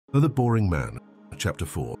The Boring Man, Chapter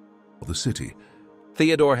 4, The City.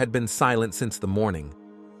 Theodore had been silent since the morning.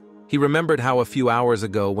 He remembered how a few hours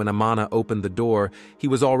ago, when Amana opened the door, he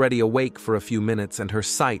was already awake for a few minutes and her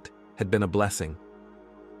sight had been a blessing.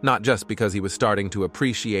 Not just because he was starting to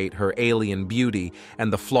appreciate her alien beauty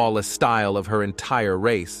and the flawless style of her entire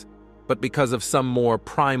race, but because of some more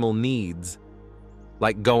primal needs,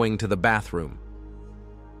 like going to the bathroom.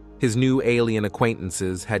 His new alien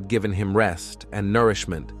acquaintances had given him rest and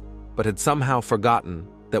nourishment, but had somehow forgotten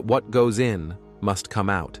that what goes in must come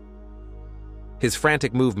out. His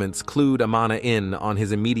frantic movements clued Amana in on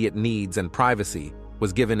his immediate needs, and privacy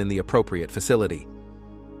was given in the appropriate facility.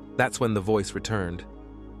 That's when the voice returned.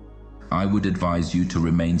 I would advise you to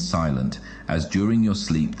remain silent, as during your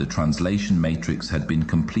sleep the translation matrix had been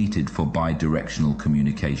completed for bidirectional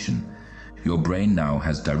communication. Your brain now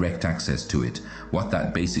has direct access to it. What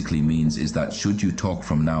that basically means is that should you talk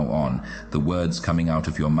from now on, the words coming out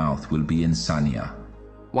of your mouth will be in Sanya.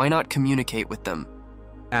 Why not communicate with them?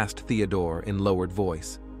 Asked Theodore in lowered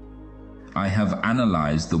voice. I have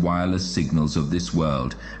analyzed the wireless signals of this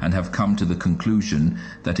world and have come to the conclusion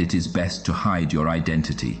that it is best to hide your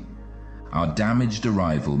identity. Our damaged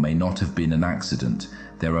arrival may not have been an accident.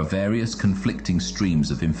 There are various conflicting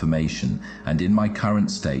streams of information, and in my current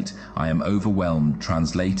state, I am overwhelmed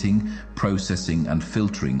translating, processing, and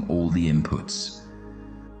filtering all the inputs.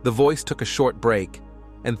 The voice took a short break,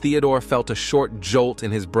 and Theodore felt a short jolt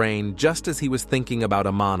in his brain just as he was thinking about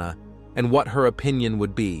Amana and what her opinion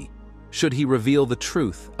would be, should he reveal the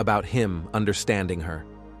truth about him understanding her.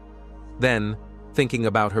 Then, thinking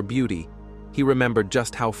about her beauty, he remembered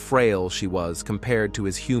just how frail she was compared to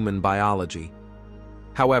his human biology.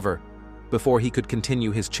 However, before he could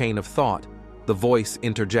continue his chain of thought, the voice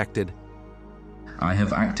interjected. I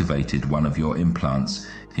have activated one of your implants.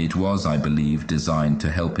 It was, I believe, designed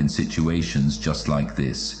to help in situations just like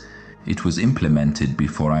this. It was implemented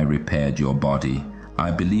before I repaired your body.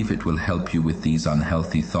 I believe it will help you with these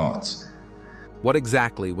unhealthy thoughts. What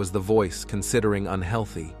exactly was the voice considering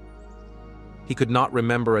unhealthy? He could not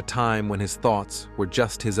remember a time when his thoughts were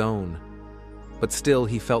just his own, but still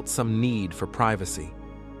he felt some need for privacy.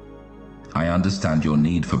 I understand your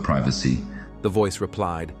need for privacy, the voice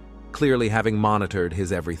replied, clearly having monitored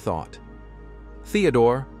his every thought.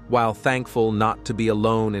 Theodore, while thankful not to be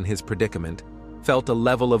alone in his predicament, felt a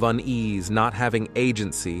level of unease not having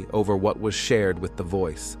agency over what was shared with the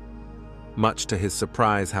voice. Much to his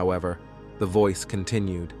surprise, however, the voice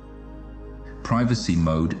continued. Privacy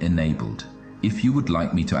mode enabled. If you would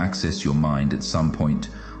like me to access your mind at some point,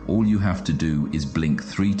 all you have to do is blink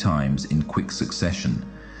 3 times in quick succession.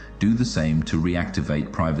 Do the same to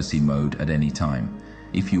reactivate privacy mode at any time.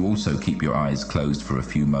 If you also keep your eyes closed for a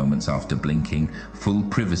few moments after blinking, full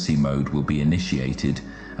privacy mode will be initiated,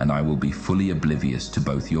 and I will be fully oblivious to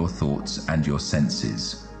both your thoughts and your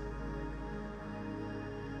senses.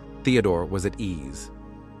 Theodore was at ease.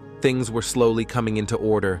 Things were slowly coming into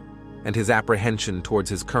order, and his apprehension towards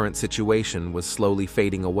his current situation was slowly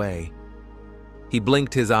fading away. He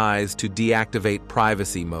blinked his eyes to deactivate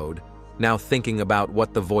privacy mode, now thinking about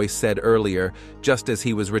what the voice said earlier, just as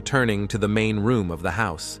he was returning to the main room of the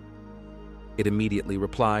house. It immediately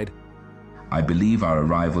replied, I believe our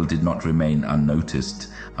arrival did not remain unnoticed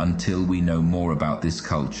until we know more about this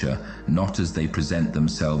culture, not as they present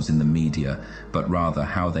themselves in the media, but rather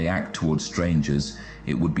how they act towards strangers.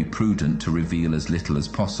 It would be prudent to reveal as little as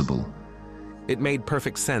possible. It made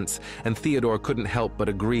perfect sense, and Theodore couldn't help but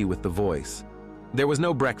agree with the voice. There was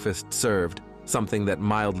no breakfast served, something that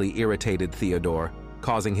mildly irritated Theodore,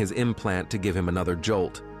 causing his implant to give him another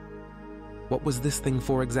jolt. What was this thing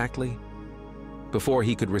for exactly? Before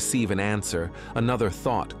he could receive an answer, another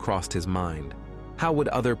thought crossed his mind. How would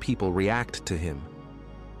other people react to him?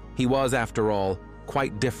 He was, after all,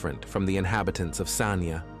 quite different from the inhabitants of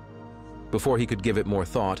Sanya. Before he could give it more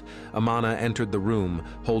thought, Amana entered the room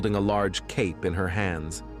holding a large cape in her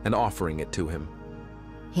hands and offering it to him.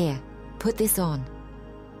 Here, put this on.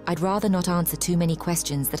 I'd rather not answer too many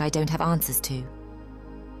questions that I don't have answers to.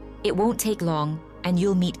 It won't take long, and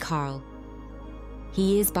you'll meet Carl.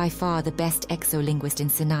 He is by far the best exolinguist in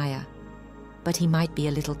Sanaya, but he might be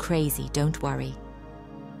a little crazy, don't worry.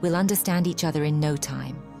 We'll understand each other in no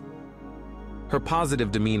time. Her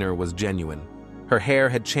positive demeanor was genuine. Her hair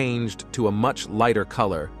had changed to a much lighter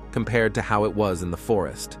color compared to how it was in the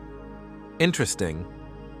forest. Interesting.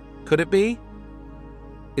 Could it be?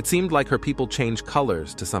 It seemed like her people changed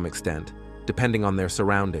colors to some extent, depending on their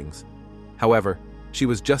surroundings. However, she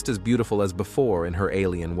was just as beautiful as before in her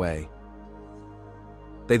alien way.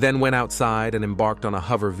 They then went outside and embarked on a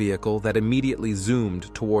hover vehicle that immediately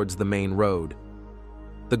zoomed towards the main road.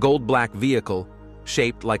 The gold-black vehicle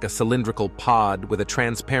shaped like a cylindrical pod with a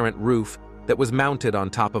transparent roof that was mounted on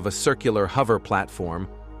top of a circular hover platform,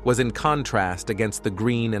 was in contrast against the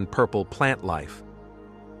green and purple plant life.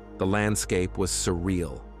 The landscape was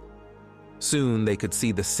surreal. Soon they could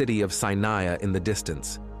see the city of Sinai in the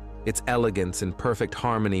distance. Its elegance in perfect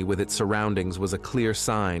harmony with its surroundings was a clear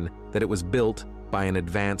sign that it was built by an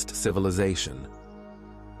advanced civilization.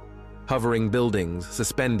 Hovering buildings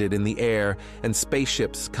suspended in the air and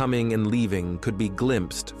spaceships coming and leaving could be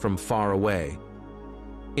glimpsed from far away.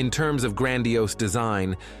 In terms of grandiose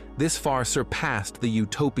design, this far surpassed the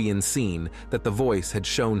utopian scene that the voice had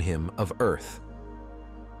shown him of Earth.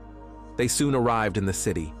 They soon arrived in the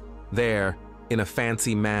city. There, in a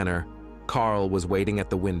fancy manner, Carl was waiting at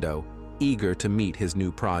the window, eager to meet his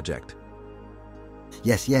new project.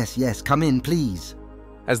 Yes, come in, please.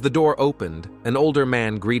 As the door opened, an older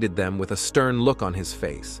man greeted them with a stern look on his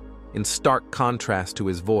face, in stark contrast to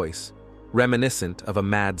his voice, reminiscent of a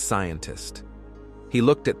mad scientist. He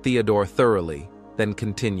looked at Theodore thoroughly, then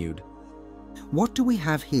continued. What do we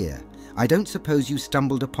have here? I don't suppose you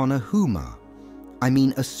stumbled upon a Huma. I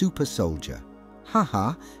mean a super soldier.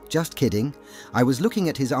 Haha, just kidding. I was looking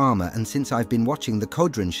at his armor, and since I've been watching the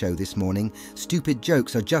Kodran show this morning, stupid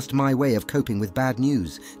jokes are just my way of coping with bad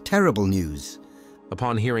news. Terrible news.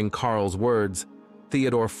 Upon hearing Carl's words,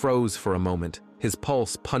 Theodore froze for a moment, his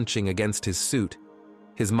pulse punching against his suit.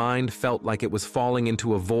 His mind felt like it was falling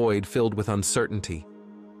into a void filled with uncertainty.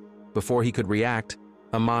 Before he could react,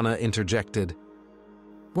 Amana interjected.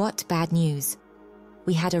 What bad news?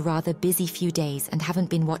 We had a rather busy few days and haven't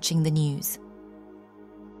been watching the news.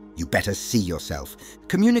 You better see yourself.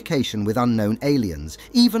 Communication with unknown aliens,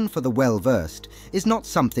 even for the well-versed, is not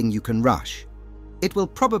something you can rush. It will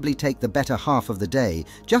probably take the better half of the day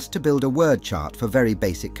just to build a word chart for very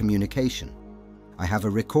basic communication. I have a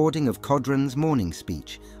recording of Kodran's morning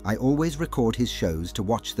speech. I always record his shows to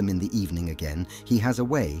watch them in the evening again. He has a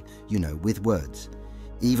way, with words.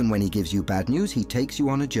 Even when he gives you bad news, he takes you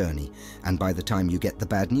on a journey. And by the time you get the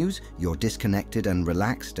bad news, you're disconnected and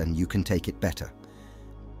relaxed and you can take it better.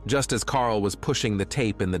 Just as Carl was pushing the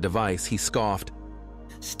tape in the device, he scoffed.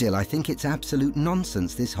 Still, I think it's absolute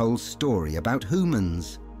nonsense, this whole story about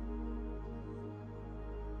humans.